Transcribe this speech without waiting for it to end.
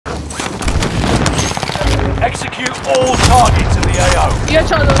Execute all targets in the AO.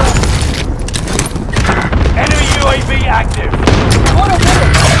 Geç adamı. Enemy UAV active. Vurun.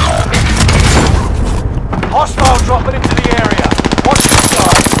 Hostile dropping into the area. Watch the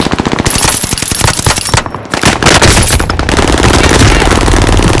side.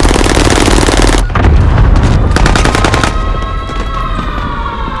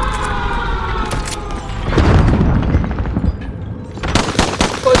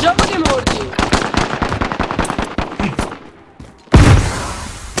 Koca mı değil mi orada?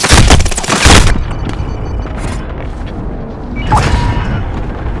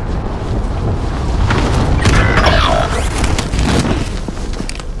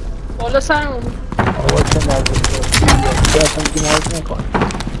 Olha só um.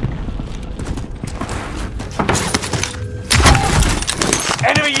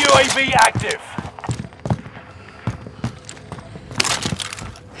 Enemy UAV active.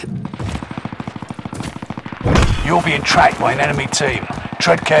 You're being tracked by an enemy team.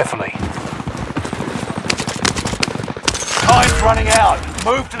 Tread carefully. Time's running out.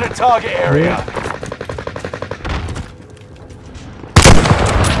 Move to the target area.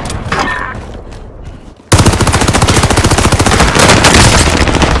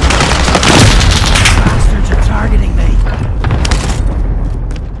 Bastards are targeting me.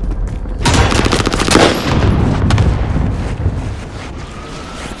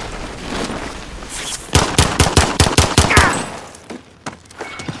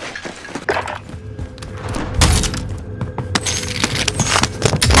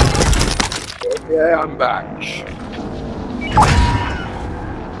 Yeah, I'm back.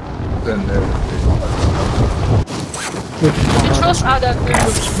 Then there. Trust other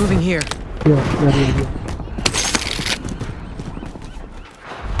people. Moving here.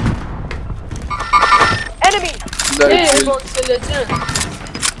 Enemy. Hey, bak söyleyeceğim.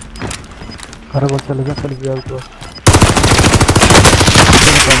 Araba çalacak hadi biraz daha.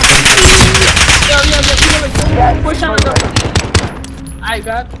 Ya. Koşamadım. I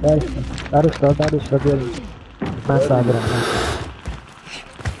got. Darus diyelim. Ben sağdırım.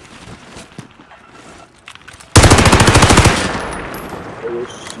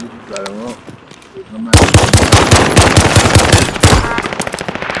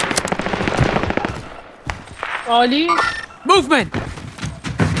 Ali. Movement!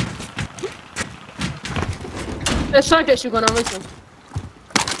 Essa que chegou na mesa.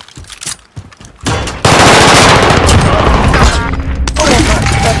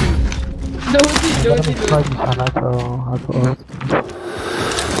 Don't.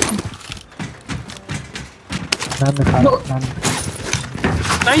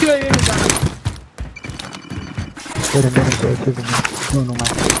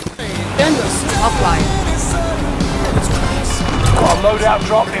 I'll fly. Got a loadout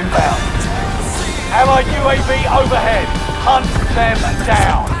drop inbound. Allied UAV overhead. Hunt them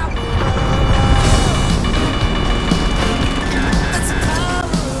down.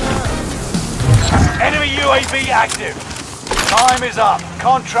 Enemy UAV active. Time is up.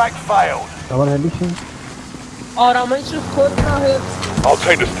 Contract failed. Aramayı kurtarır. I'll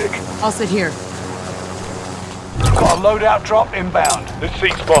take the stick. I'll sit here. Got a loadout drop inbound. This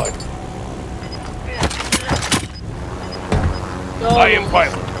seat's mine. I am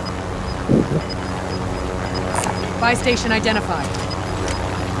pilot. Buy station identified.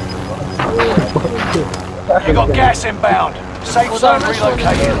 You got gas inbound. Safe zone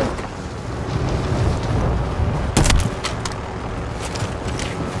relocated.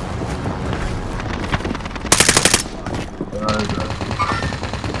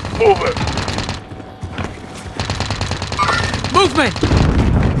 Move it. Movement!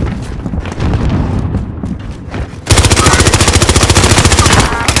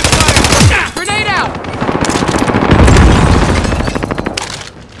 Grenade out!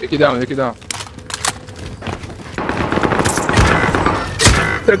 Take it down. Take down.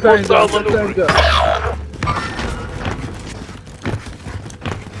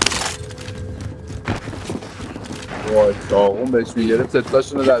 Vay sağ 15 bir yere set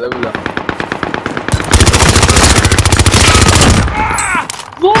taşını da bile.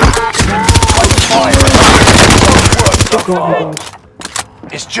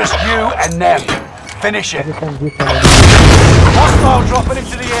 It's just you and them. Finish it. Hostile dropping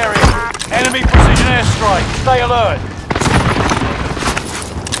into the area. Enemy precision airstrike. Stay alert.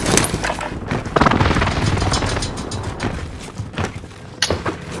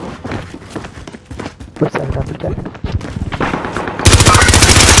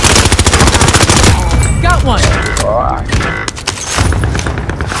 Got one!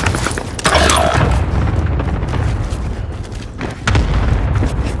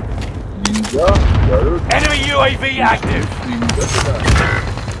 Ninja. Enemy UAV active.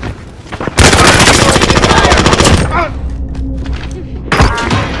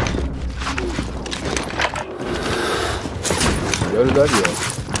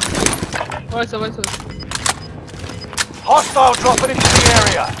 Wait. Hostile dropping into the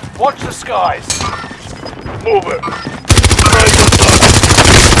area. Watch the skies. Move it.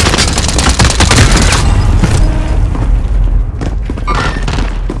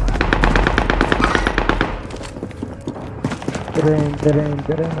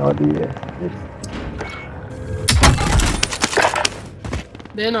 ترین عالیه.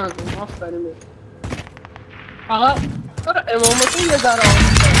 به نازم آفرین به آقا امامتون یه ذره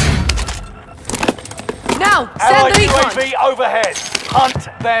Now, send Allied the recon! UAV overhead. Hunt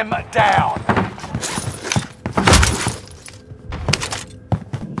them down.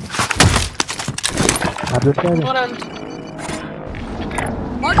 عبدال کردیم.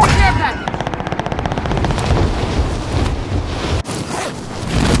 Mark the care package!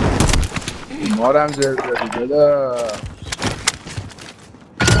 مارم زرده دادا.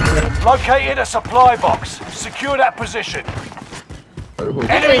 Located a supply box. Secure that position.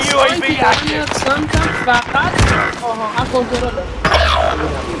 Enemy UAV active. فقط آها کنترل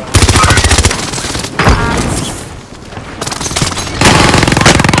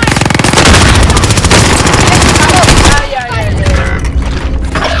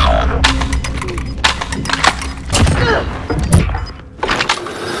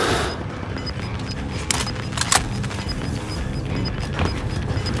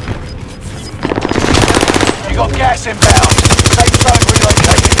You got gas inbound. Safe zone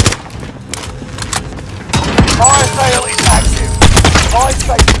relocated. Fire sale is active. Fire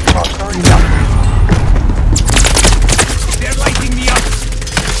station trucks are inducted. They're lighting me up.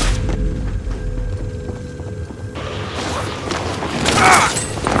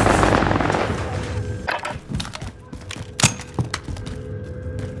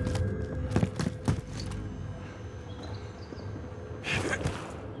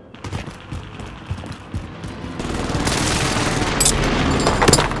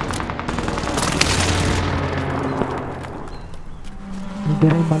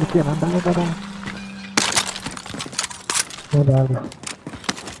 بریم مالکی من بله دارم. بله.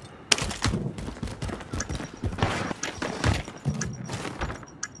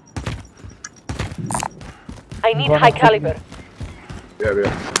 I need high caliber.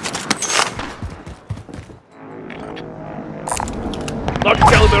 بیا. Large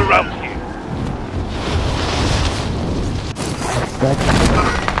caliber round here.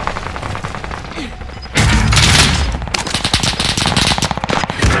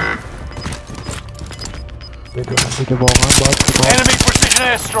 Enemy precision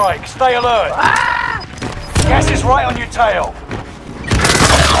airstrike. Stay alert. Gas is right on your tail.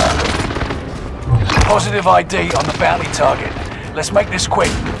 Positive ID on the bounty target. Let's make this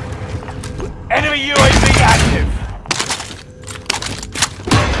quick. Enemy UAV active.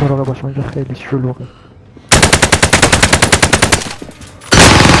 مراقب باش اینجا خیلی شلوغه.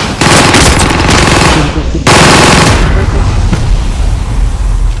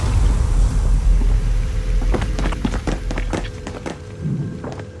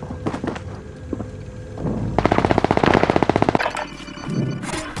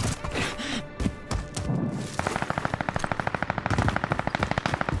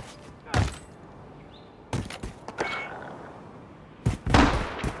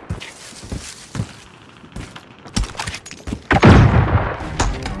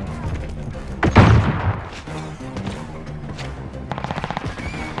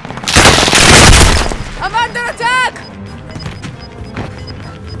 I'm under attack!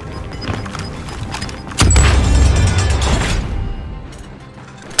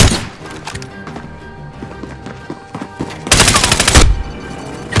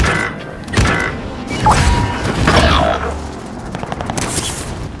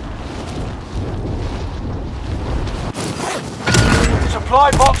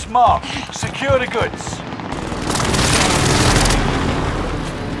 Supply box marked. Secure the goods.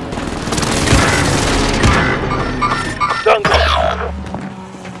 Done.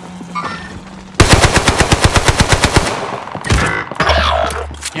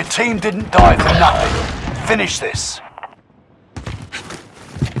 Your team didn't die for nothing. Finish this.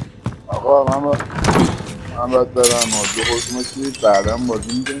 آقا من باید برم موضوع خودمون چی بعدا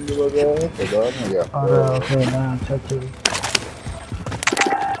بازی میکنیم دوباره خدا نگهدار. آره فعلا چطوری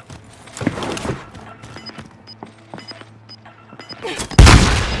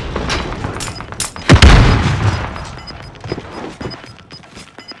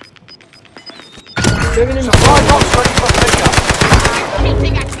ببینیم Supply box ready for pickup.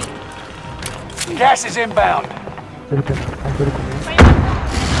 Gas is inbound. برو کنم برو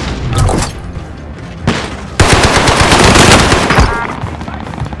کنم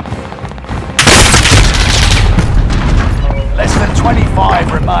Less than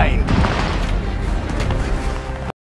 25 remain.